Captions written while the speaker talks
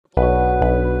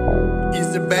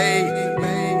Easy Bay,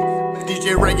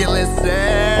 DJ Regular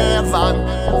 7.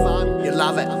 You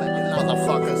love it,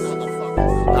 motherfuckers.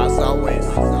 As always.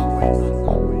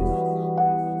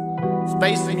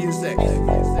 Space music.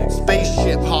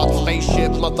 Spaceship, hot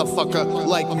spaceship, motherfucker.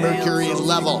 Like Mercury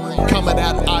level, coming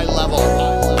at eye level.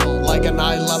 Like an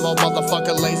eye level,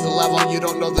 motherfucker, laser level. You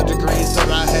don't know the degrees that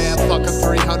I have. Fucking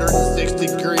 360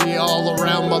 degree all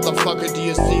around, motherfucker. Do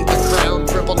you see the crown?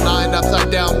 999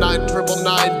 upside down,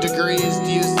 999 degrees.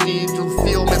 Do you see? Do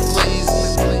feel me, please?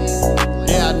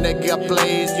 Yeah, nigga,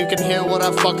 please. You can hear what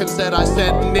I fucking said. I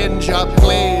said ninja,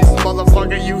 please.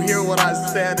 Motherfucker, you hear what I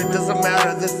said. It doesn't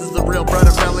matter. This is the real bread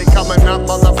and belly coming up,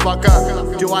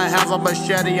 motherfucker. Do I have a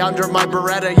machete under my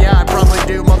Beretta? Yeah, I probably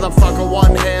do, motherfucker.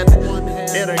 One hand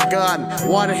in a gun,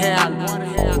 one hand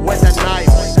with a knife,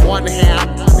 one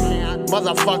hand.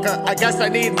 Motherfucker, I guess I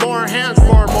need more hands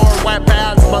for more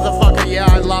weapons. Motherfucker, yeah,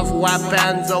 I love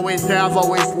weapons. Always have,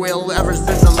 always will, ever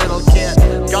since a little kid.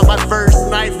 Got my first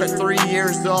knife at 3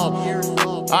 years old.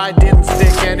 I didn't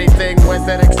stick anything with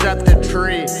it except a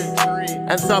tree.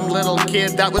 And some little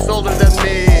kid that was older than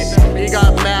me, he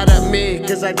got mad at me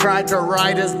cause I tried to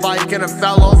ride his bike and it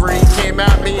fell over. He came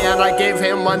at me and I gave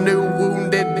him a new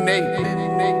wounded knee.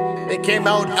 It came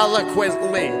out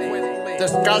eloquently,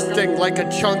 disgusting like a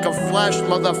chunk of flesh,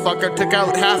 motherfucker. Took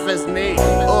out half his knee,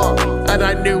 and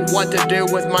I knew what to do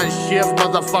with my shiv,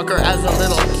 motherfucker, as a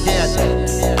little kid.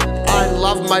 I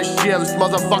love my shivs,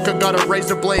 motherfucker. Got a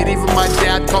razor blade, even my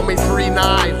dad called me 3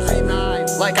 knives.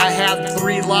 Like I had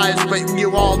 3 lives, but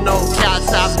you all know cats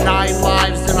have 9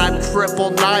 lives. And I'm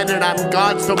 999 and I'm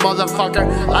God, so motherfucker,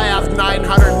 I have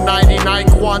 999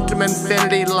 quantum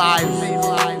infinity lives.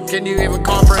 Can you even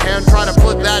comprehend? Try to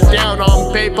put that down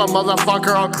on paper,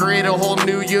 motherfucker. I'll create a whole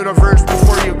new universe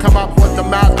before you come up with the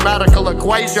mathematical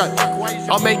equation.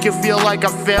 I'll make you feel like a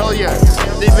failure,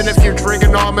 even if you're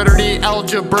trigonometry,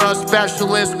 algebra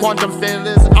specialist, quantum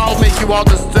physics. I'll make you all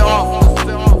dissolve.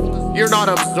 You're not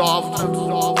absolved.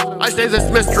 I say this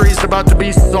mystery's about to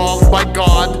be solved by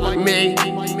God, me.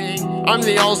 I'm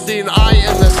the all-seeing eye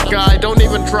in the sky. Don't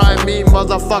even try me,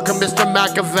 motherfucker, Mr.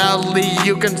 Machiavelli.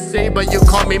 You can see, but you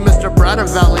call me Mr.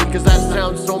 Bradavelli, cause that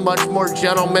sounds so much more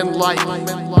gentleman-like.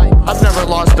 I've never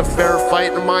lost a fair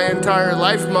fight in my entire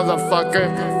life,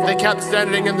 motherfucker. They kept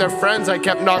sending in their friends, I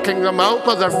kept knocking them out,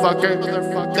 motherfucker.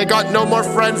 They got no more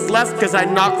friends left cause I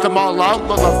knocked them all out,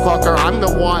 motherfucker. I'm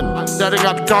the one setting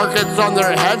up targets on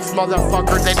their heads,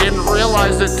 motherfucker. They didn't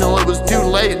realize it till it was too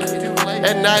late.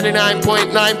 And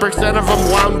 99.9% of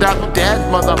them wound up dead,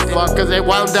 motherfucker. They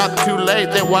wound up too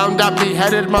late. They wound up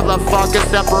beheaded, motherfucker.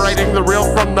 Separating the real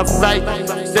from the fake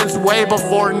since way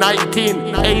before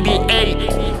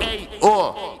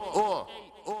 1988.